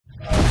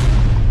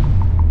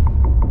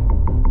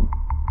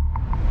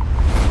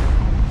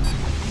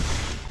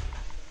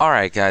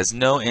Alright guys,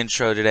 no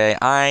intro today.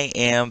 I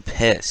am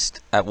pissed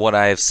at what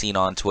I have seen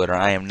on Twitter.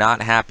 I am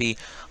not happy.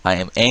 I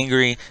am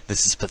angry.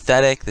 This is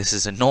pathetic. This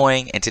is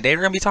annoying. And today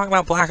we're going to be talking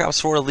about Black Ops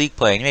 4 League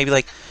Play. And you may be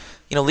like,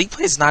 League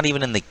Play is not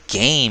even in the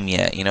game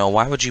yet.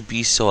 Why would you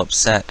be so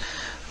upset?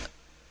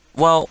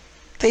 Well,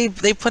 they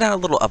put out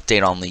a little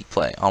update on League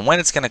Play, on when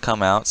it's going to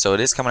come out. So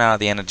it is coming out at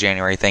the end of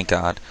January, thank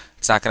God.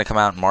 It's not going to come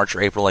out in March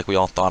or April like we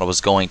all thought it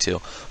was going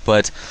to.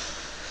 But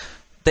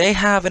they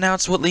have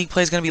announced what League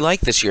Play is going to be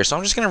like this year. So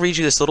I'm just going to read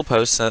you this little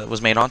post that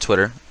was made on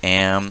Twitter,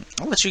 and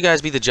I'll let you guys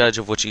be the judge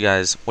of what you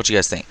guys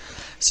think.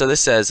 So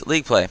this says,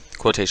 League Play,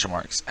 quotation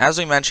marks. As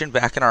we mentioned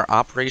back in our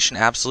Operation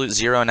Absolute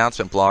Zero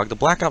announcement blog, the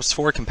Black Ops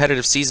 4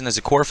 competitive season is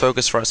a core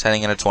focus for us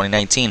heading into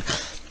 2019.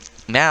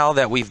 Now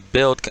that we've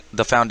built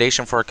the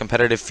foundation for our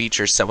competitive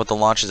features set with the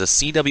launches of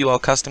CWL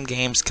Custom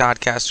Games,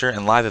 Codcaster,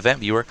 and Live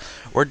Event Viewer,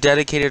 we're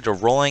dedicated to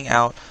rolling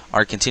out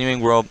our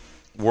continuing World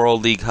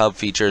League Hub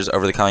features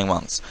over the coming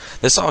months.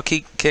 This all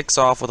kicks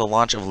off with the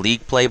launch of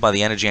League Play by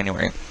the end of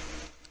January,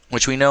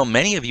 which we know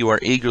many of you are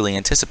eagerly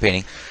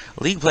anticipating.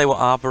 League Play will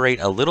operate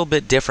a little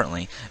bit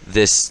differently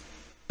this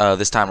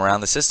time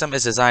around. The system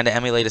is designed to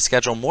emulate a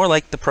schedule more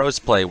like the pros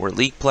play, where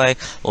League Play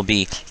will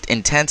be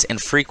intense and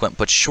frequent,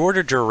 but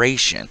shorter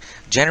duration,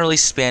 generally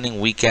spanning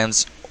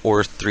weekends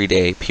or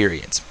 3-day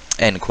periods.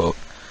 End quote.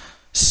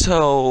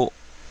 So,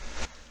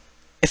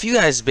 if you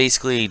guys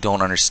basically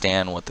don't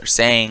understand what they're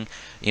saying,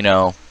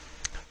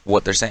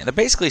 what they're saying, they're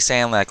basically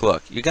saying like,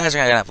 look, you guys are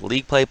going to have a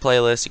League Play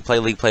playlist, you play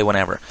League Play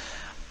whenever,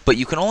 but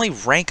you can only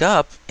rank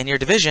up in your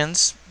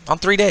divisions on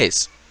 3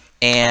 days.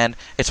 And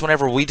it's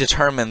whenever we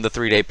determine the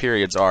 3-day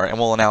periods are, and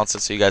we'll announce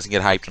it so you guys can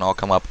get hyped and all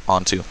come up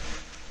onto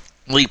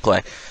League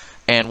Play.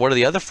 And what are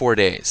the other 4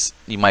 days,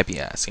 you might be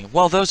asking?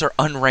 Well, those are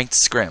unranked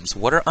scrims.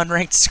 What are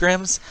unranked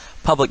scrims?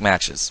 Public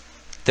matches.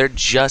 They're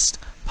just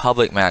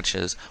public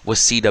matches with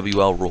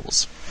CWL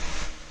rules.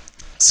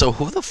 So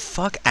who the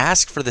fuck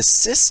asked for this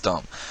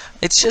system?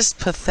 It's just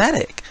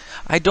pathetic.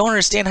 I don't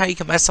understand how you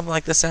can mess something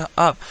like this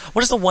up.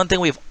 What is the one thing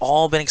we've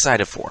all been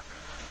excited for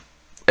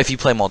if you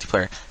play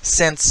multiplayer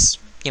since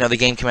the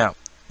game came out?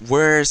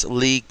 Where's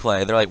League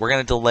Play? They're like, we're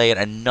going to delay it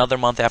another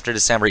month after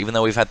December, even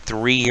though we've had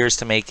 3 years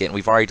to make it, and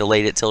we've already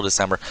delayed it till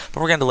December, but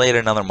we're going to delay it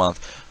another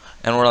month.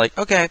 And we're like,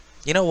 okay,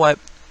 you know what?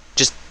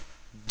 Just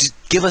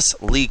give us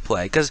League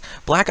Play, because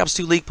Black Ops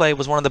 2 League Play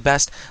was one of the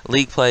best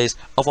League Plays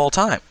of all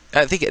time.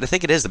 I think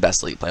it is the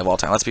best League Play of all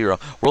time. Let's be real.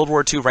 World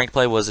War II ranked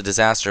play was a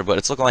disaster, but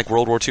it's looking like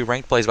World War II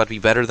ranked play is about to be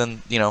better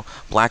than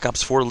Black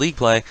Ops 4 League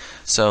Play.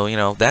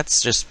 So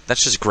that's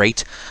just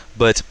great.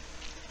 But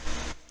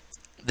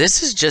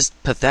this is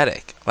just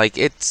pathetic. Like,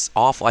 it's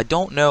awful. I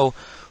don't know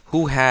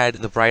who had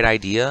the bright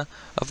idea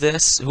of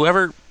this.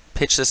 Whoever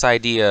pitched this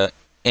idea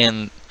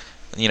in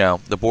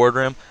the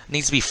boardroom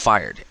needs to be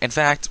fired. In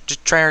fact,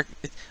 just try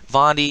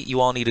Vondi,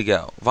 you all need to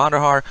go.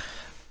 Vonderhaar,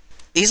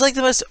 he's like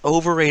the most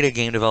overrated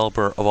game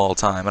developer of all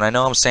time. And I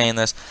know I'm saying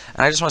this,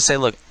 and I just want to say,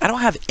 look, I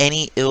don't have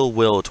any ill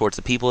will towards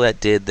the people that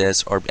did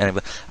this, or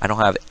anybody. I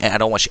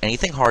don't want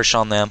anything harsh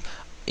on them.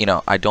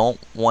 I don't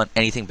want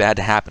anything bad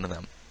to happen to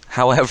them.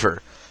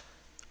 However,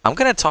 I'm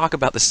going to talk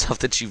about the stuff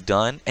that you've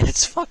done, and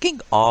it's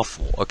fucking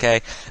awful, okay?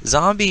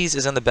 Zombies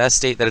is in the best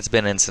state that it's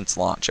been in since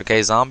launch,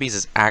 okay? Zombies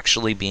is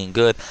actually being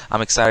good.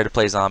 I'm excited to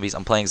play Zombies.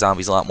 I'm playing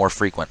Zombies a lot more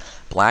frequent.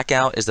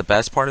 Blackout is the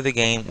best part of the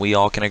game. We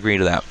all can agree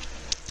to that.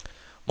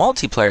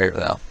 Multiplayer,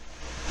 though,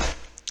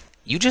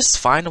 you just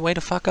find a way to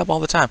fuck up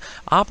all the time.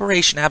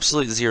 Operation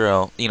Absolute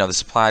Zero, the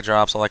supply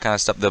drops, all that kind of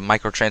stuff, the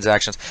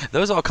microtransactions,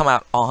 those all come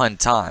out on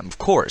time, of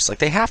course. Like,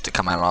 they have to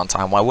come out on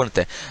time. Why wouldn't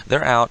they?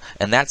 They're out,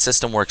 and that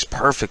system works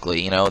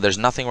perfectly. There's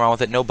nothing wrong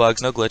with it, no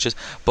bugs, no glitches.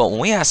 But when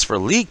we ask for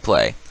League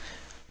Play,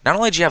 not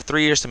only do you have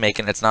 3 years to make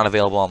it and it's not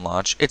available on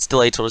launch, it's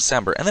delayed till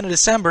December. And then in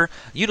December,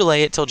 you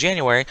delay it till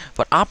January,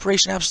 but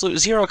Operation Absolute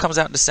Zero comes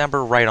out in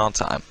December right on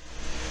time.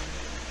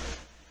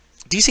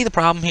 Do you see the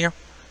problem here?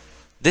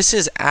 This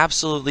is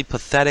absolutely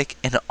pathetic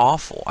and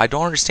awful. I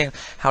don't understand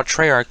how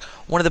Treyarch,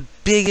 one of the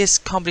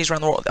biggest companies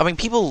around the world, I mean,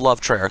 people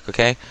love Treyarch,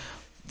 okay?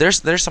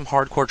 There's some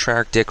hardcore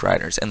Treyarch dick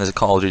riders in the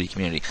Call of Duty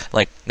community.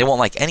 Like, they won't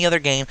like any other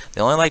game.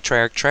 They only like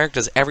Treyarch. Treyarch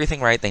does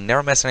everything right. They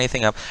never mess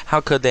anything up.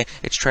 How could they?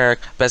 It's Treyarch,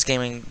 best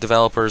gaming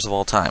developers of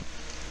all time.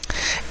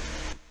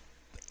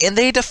 And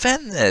they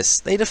defend this.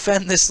 They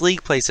defend this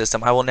League Play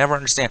system. I will never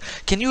understand.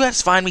 Can you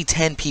guys find me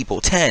 10 people?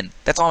 10.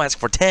 That's all I'm asking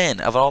for. 10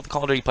 of all the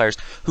Call of Duty players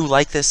who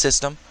like this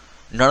system.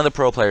 None of the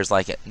pro players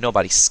like it.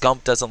 Nobody.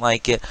 Scump doesn't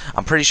like it.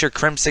 I'm pretty sure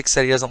Crim6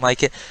 said he doesn't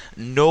like it.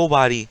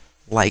 Nobody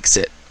likes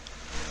it.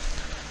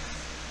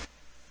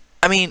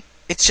 I mean,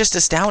 it's just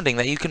astounding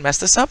that you can mess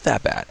this up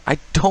that bad. I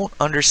don't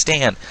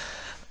understand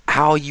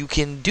how you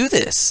can do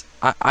this.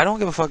 I don't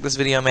give a fuck this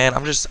video, man.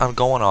 I'm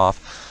going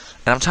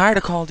off. And I'm tired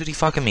of Call of Duty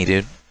fucking me,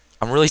 dude.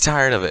 I'm really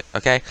tired of it,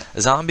 okay?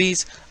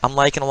 Zombies, I'm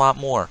liking a lot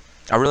more.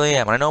 I really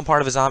am. And I know I'm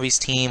part of a Zombies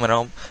team. I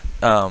don't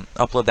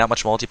upload that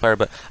much multiplayer,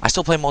 but I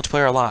still play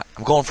multiplayer a lot.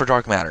 I'm going for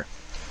Dark Matter.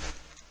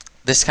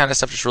 This kind of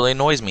stuff just really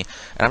annoys me.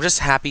 And I'm just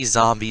happy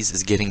Zombies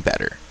is getting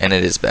better. And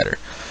it is better.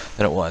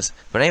 than it was.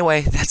 But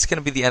anyway, that's going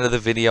to be the end of the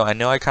video. I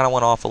know I kind of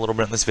went off a little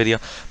bit in this video,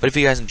 but if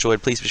you guys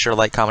enjoyed, please be sure to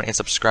like, comment, and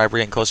subscribe. We're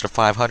getting closer to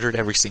 500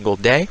 every single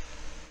day.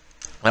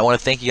 And I want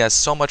to thank you guys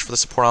so much for the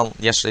support on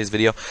yesterday's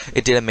video.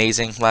 It did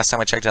amazing. Last time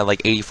I checked, I had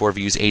like 84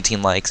 views,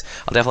 18 likes.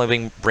 I'll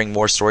definitely bring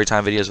more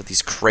storytime videos with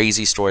these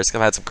crazy stories.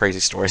 I've had some crazy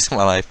stories in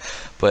my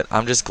life. But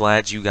I'm just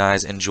glad you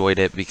guys enjoyed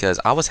it because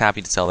I was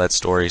happy to tell that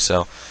story.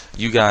 So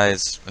you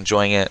guys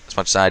enjoying it as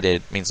much as I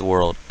did means the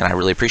world, and I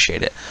really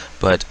appreciate it.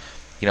 But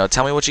you know,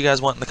 tell me what you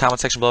guys want in the comment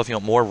section below. If you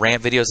want more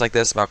rant videos like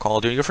this about Call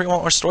of Duty, or if you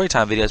want more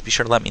storytime videos, be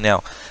sure to let me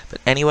know. But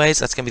anyways,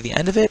 that's going to be the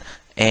end of it.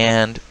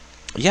 And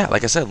yeah,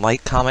 like I said,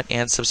 like, comment,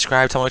 and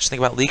subscribe. Tell me what you think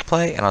about League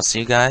Play, and I'll see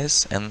you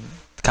guys in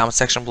the comment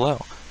section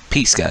below.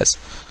 Peace, guys.